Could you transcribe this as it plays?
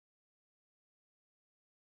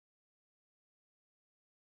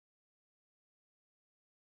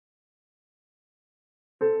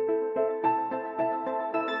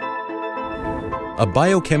A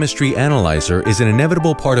biochemistry analyzer is an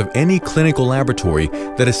inevitable part of any clinical laboratory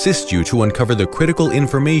that assists you to uncover the critical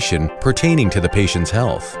information pertaining to the patient's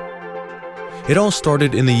health. It all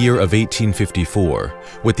started in the year of 1854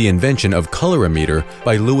 with the invention of colorimeter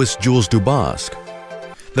by Louis Jules Dubosc.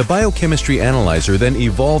 The biochemistry analyzer then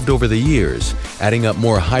evolved over the years, adding up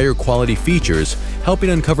more higher quality features,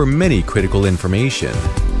 helping uncover many critical information.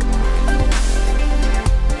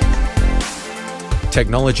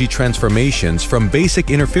 Technology transformations from basic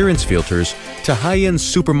interference filters to high-end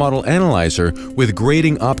supermodel analyzer with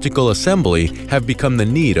grading optical assembly have become the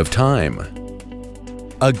need of time.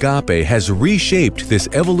 Agappe has reshaped this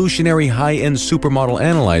evolutionary high-end supermodel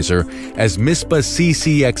analyzer as Mispa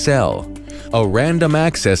Ccxl, a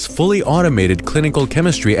random-access, fully automated clinical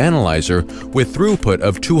chemistry analyzer with throughput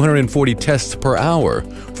of 240 tests per hour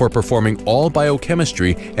for performing all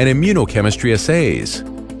biochemistry and immunochemistry assays.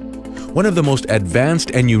 One of the most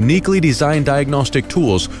advanced and uniquely designed diagnostic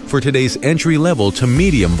tools for today's entry-level to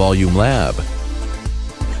medium-volume lab.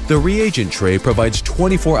 The reagent tray provides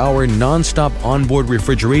 24-hour non-stop onboard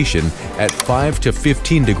refrigeration at 5 to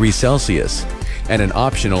 15 degrees Celsius and an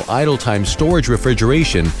optional idle time storage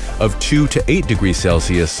refrigeration of 2 to 8 degrees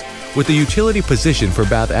Celsius with a utility position for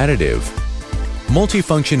bath additive.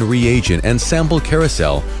 Multifunction reagent and sample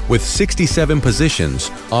carousel with 67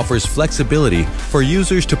 positions offers flexibility for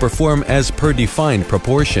users to perform as per defined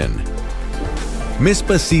proportion.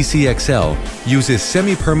 Mispa Ccxl uses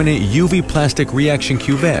semi-permanent UV plastic reaction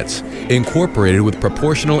cuvettes incorporated with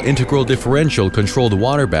proportional integral differential controlled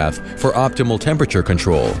water bath for optimal temperature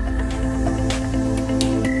control.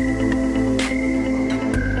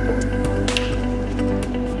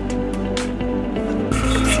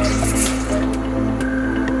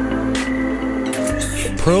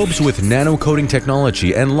 Probes with nano-coating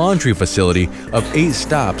technology and laundry facility of 8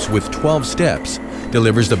 stops with 12 steps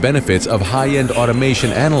delivers the benefits of high-end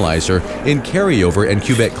automation analyzer in carryover and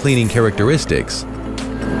cuvette cleaning characteristics.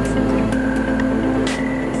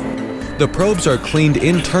 The probes are cleaned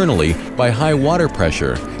internally by high water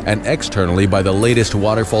pressure and externally by the latest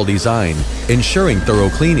waterfall design, ensuring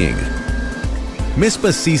thorough cleaning.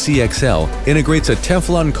 Mispa Ccxl integrates a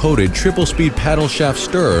Teflon-coated triple-speed paddle shaft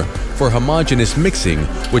stirrer for homogeneous mixing,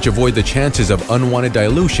 which avoid the chances of unwanted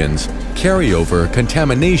dilutions, carryover,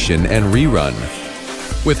 contamination, and rerun.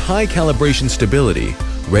 With high calibration stability,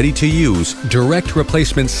 ready-to-use, direct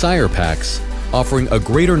replacement sire packs, offering a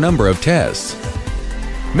greater number of tests.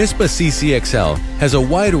 Mispa Ccxl has a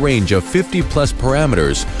wide range of 50-plus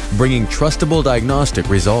parameters, bringing trustable diagnostic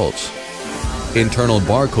results. Internal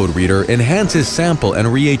barcode reader enhances sample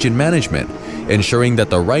and reagent management, ensuring that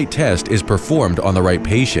the right test is performed on the right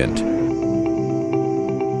patient.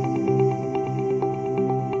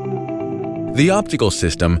 The optical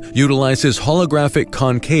system utilizes holographic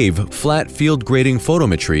concave flat field grating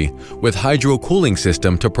photometry with hydro-cooling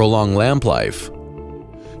system to prolong lamp life.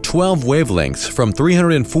 12 wavelengths from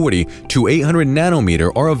 340 to 800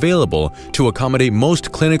 nanometer are available to accommodate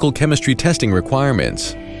most clinical chemistry testing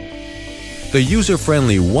requirements. The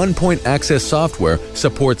user-friendly one-point access software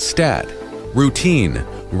supports STAT, routine,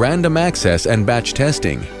 random access, and batch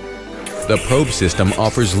testing. The probe system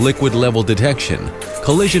offers liquid level detection,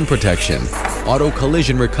 collision protection, auto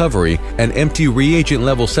collision recovery, and empty reagent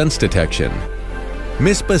level sense detection.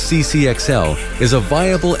 Mispa Ccxl is a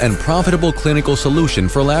viable and profitable clinical solution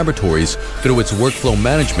for laboratories through its workflow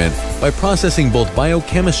management by processing both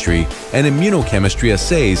biochemistry and immunochemistry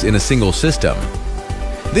assays in a single system.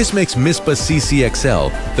 This makes Mispa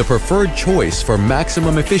Ccxl the preferred choice for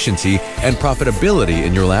maximum efficiency and profitability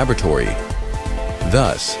in your laboratory.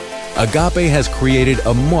 Thus, Agappe has created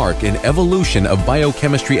a mark in evolution of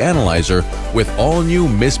biochemistry analyzer with all-new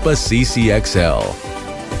Mispa Ccxl.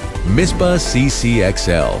 Mispa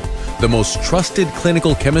Ccxl, the most trusted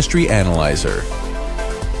clinical chemistry analyzer.